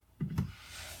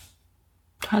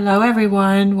Hello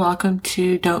everyone, welcome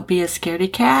to Don't Be a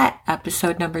Scaredy Cat,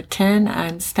 episode number 10.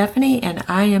 I'm Stephanie and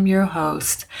I am your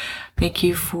host. Thank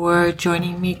you for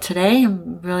joining me today.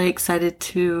 I'm really excited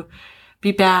to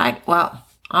be back. Well,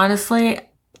 honestly,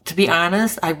 to be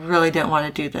honest, I really didn't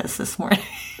want to do this morning.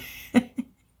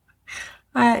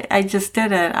 I just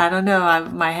didn't. I don't know.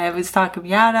 My head was talking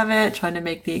me out of it, trying to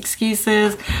make the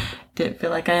excuses. Didn't feel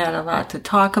like I had a lot to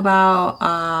talk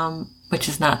about, which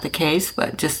is not the case,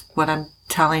 but just what I'm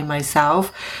telling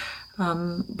myself.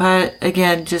 But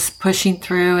again, just pushing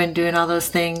through and doing all those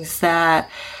things that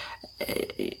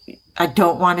I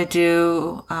don't want to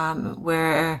do,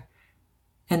 where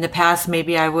in the past,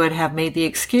 maybe I would have made the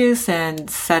excuse and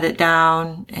set it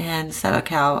down and said,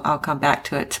 okay, I'll come back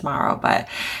to it tomorrow. But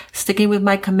sticking with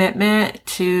my commitment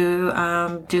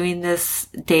to doing this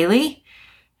daily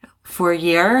for a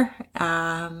year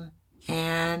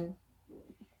and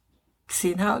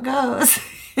seeing how it goes.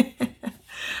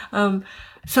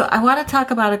 So I want to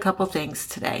talk about a couple things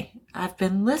today. I've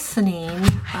been listening.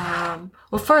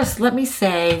 Well, first, let me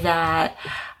say that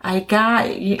I've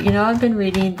been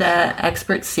reading The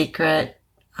Expert Secret,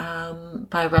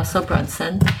 by Russell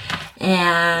Brunson,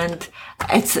 and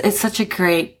it's such a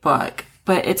great book,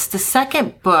 but it's the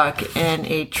second book in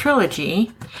a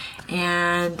trilogy,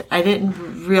 and I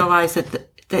didn't realize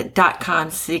that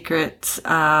 .com Secrets,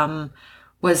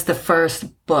 was the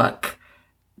first book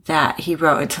that he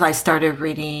wrote until I started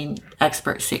reading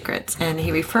Expert Secrets. And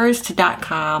he refers to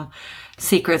 .com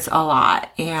Secrets a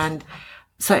lot. And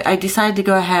so I decided to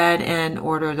go ahead and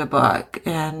order the book.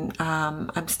 And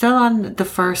I'm still on the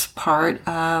first part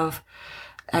of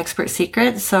Expert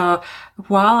Secrets. So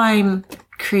while I'm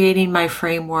creating my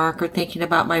framework or thinking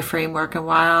about my framework, and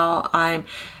while I'm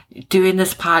doing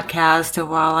this podcast, and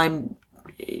while I'm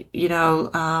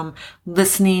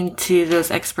listening to those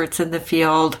experts in the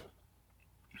field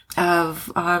of,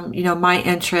 my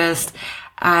interest,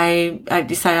 I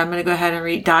decided I'm going to go ahead and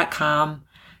read .com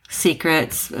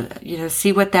Secrets,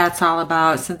 see what that's all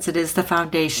about, since it is the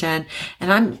foundation.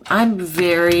 And I'm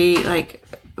very,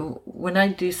 when I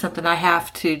do something, I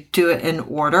have to do it in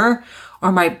order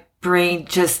or my brain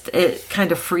it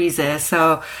kind of freezes.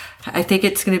 So I think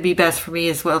it's going to be best for me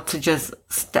as well to just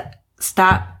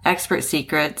stop Expert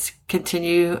Secrets,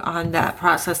 continue on that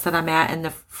process that I'm at in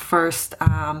the first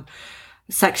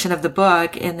section of the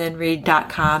book, and then read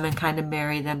 .com and kind of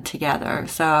marry them together.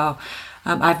 So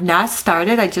I've not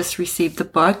started. I just received the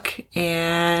book,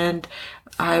 and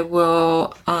I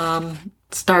will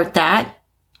start that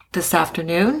this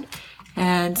afternoon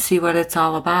and see what it's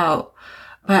all about.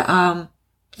 But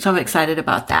so I'm excited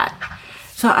about that.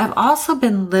 So I've also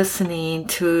been listening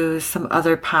to some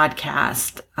other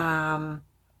podcasts,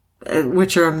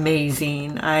 which are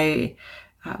amazing.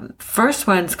 First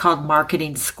one's called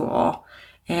Marketing School,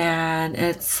 and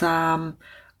it's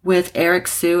with Eric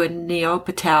Siu and Neil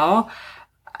Patel.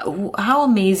 How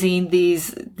amazing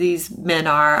these men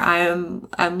are.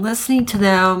 I'm listening to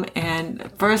them,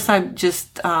 and first I'm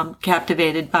just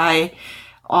captivated by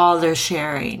all their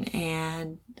sharing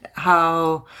and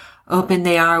how open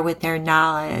they are with their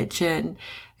knowledge, and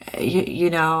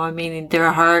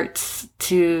their hearts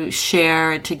to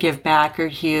share and to give back are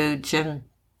huge. And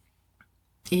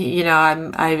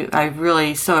I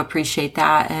really so appreciate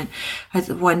that, and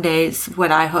one day it's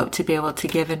what I hope to be able to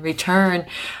give in return.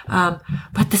 But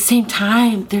at the same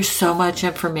time, there's so much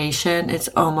information, it's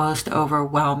almost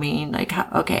overwhelming.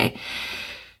 Okay,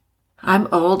 I'm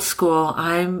old school.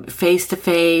 I'm face to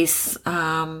face,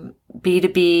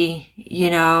 B2B,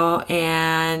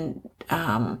 and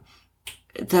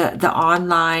the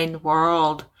online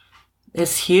world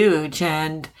is huge.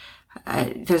 And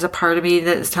there's a part of me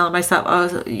that's telling myself,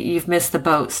 "Oh, you've missed the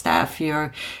boat, Steph.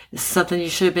 It's something you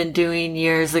should have been doing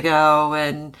years ago."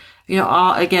 And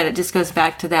it just goes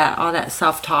back to all that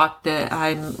self-talk that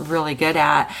I'm really good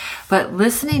at. But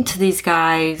listening to these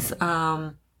guys,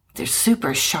 they're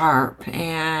super sharp,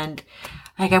 and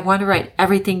I want to write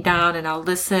everything down, and I'll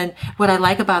listen. What I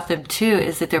like about them too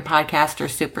is that their podcasts are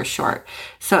super short.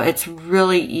 So it's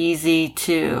really easy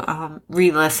to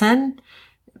re-listen,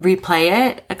 replay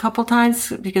it a couple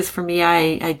times, because for me,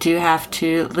 I do have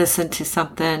to listen to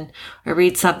something or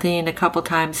read something a couple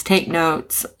times, take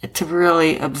notes to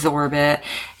really absorb it.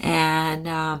 And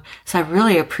so I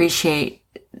really appreciate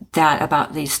that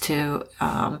about these two,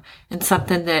 and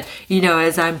something that,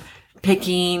 as I'm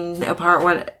picking apart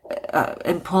what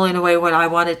and pulling away what I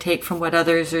want to take from what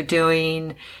others are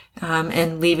doing,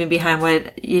 and leaving behind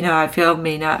what I feel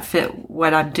may not fit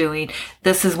what I'm doing.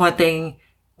 This is one thing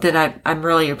that I'm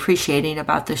really appreciating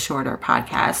about the shorter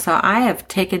podcast. So I have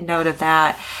taken note of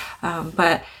that.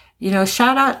 But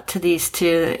shout out to these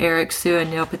two, Eric Sue and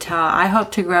Neil Patel. I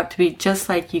hope to grow up to be just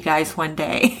like you guys one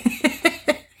day.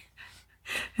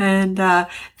 And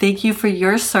thank you for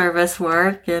your service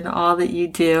work and all that you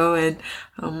do. And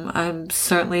I'm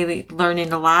certainly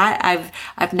learning a lot.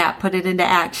 I've not put it into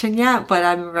action yet, but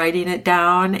I'm writing it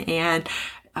down, and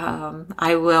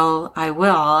I will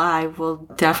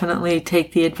definitely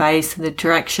take the advice and the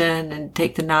direction and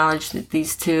take the knowledge that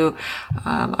these two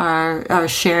are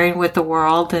sharing with the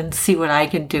world and see what I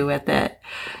can do with it.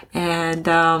 And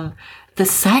the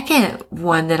second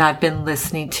one that I've been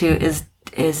listening to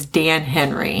is Dan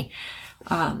Henry.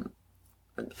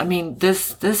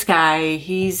 This guy,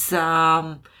 he's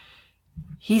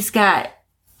got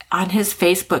on his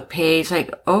Facebook page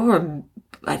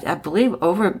I believe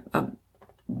over 1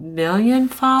 million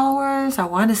followers. I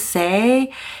want to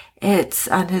say it's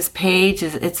on his page.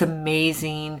 It's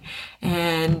amazing.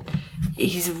 And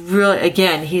he's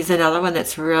another one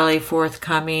that's really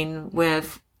forthcoming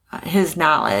with his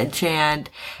knowledge, and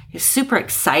he's super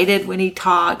excited when he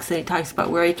talks, and he talks about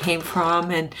where he came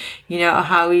from, and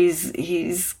how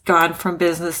he's gone from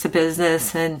business to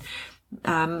business, and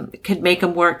could make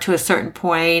him work to a certain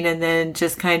point, and then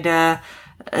just kind of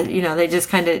they just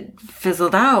kind of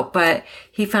fizzled out. But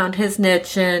he found his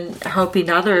niche in helping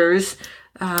others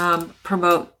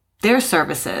promote their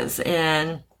services,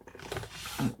 and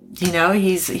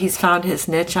he's found his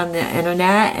niche on the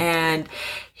internet, and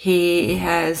he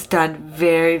has done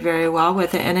very, very well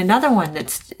with it. And another one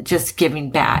that's just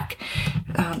giving back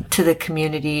to the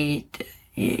community,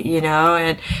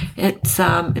 and it's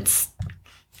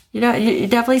you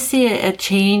definitely see a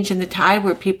change in the tide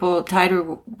where people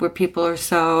are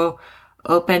so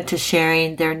open to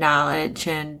sharing their knowledge,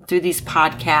 and through these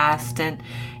podcasts, and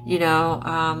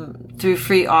through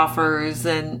free offers,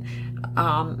 and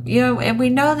and we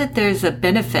know that there's a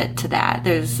benefit to that.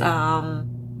 There's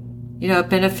a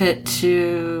benefit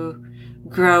to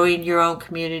growing your own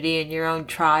community and your own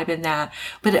tribe in that.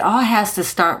 But it all has to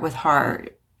start with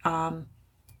heart.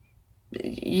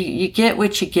 You get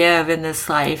what you give in this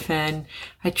life. And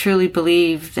I truly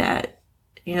believe that,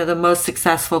 the most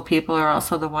successful people are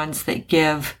also the ones that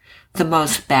give the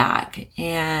most back.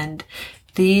 And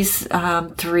these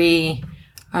three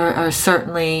are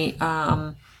certainly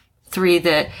three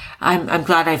that I'm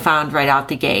glad I found right out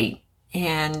the gate.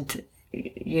 And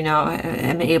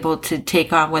am able to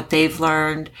take on what they've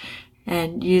learned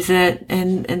and use it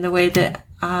in the way that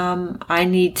I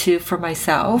need to for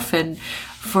myself and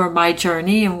for my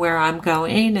journey and where I'm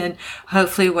going. And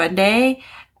hopefully one day,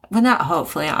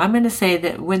 I'm going to say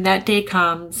that when that day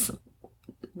comes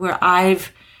where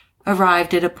I've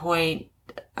arrived at a point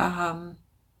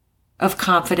of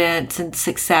confidence and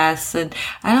success, and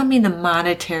I don't mean the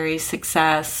monetary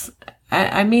success,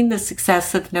 I mean the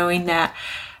success of knowing that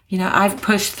I've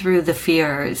pushed through the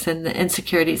fears and the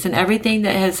insecurities and everything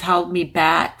that has held me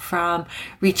back from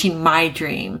reaching my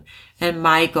dream and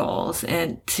my goals,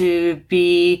 and to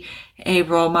be a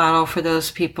role model for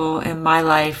those people in my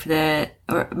life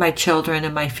or my children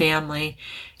and my family.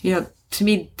 To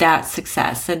me, that's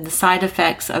success. And the side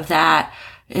effects of that,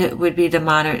 it would be the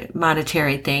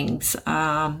monetary things.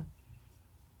 So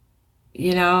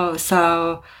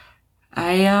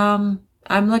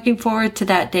I'm looking forward to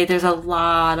that day. There's a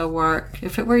lot of work.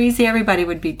 If it were easy, everybody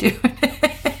would be doing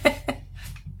it.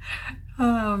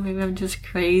 Oh, maybe I'm just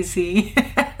crazy.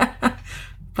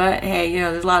 But hey,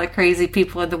 there's a lot of crazy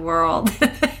people in the world.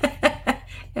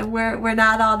 And we're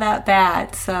not all that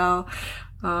bad. So,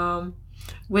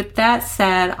 with that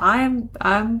said, I'm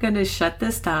going to shut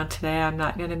this down today. I'm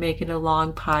not going to make it a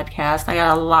long podcast. I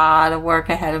got a lot of work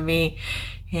ahead of me.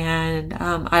 And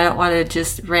I don't want to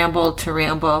just ramble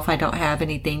if I don't have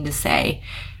anything to say.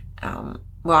 Well,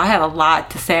 I have a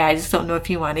lot to say. I just don't know if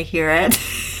you want to hear it.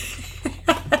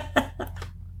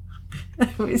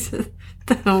 We just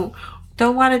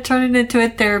don't want to turn it into a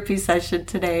therapy session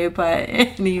today. But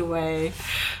anyway,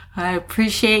 I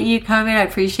appreciate you coming. I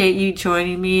appreciate you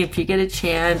joining me. If you get a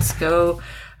chance, go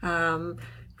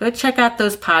check out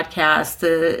those podcasts.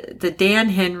 The Dan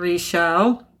Henry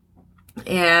Show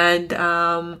and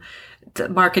the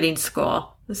Marketing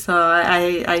School. So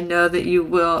I know that you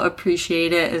will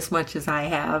appreciate it as much as I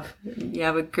have. You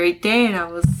have a great day, and I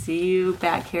will see you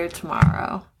back here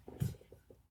tomorrow.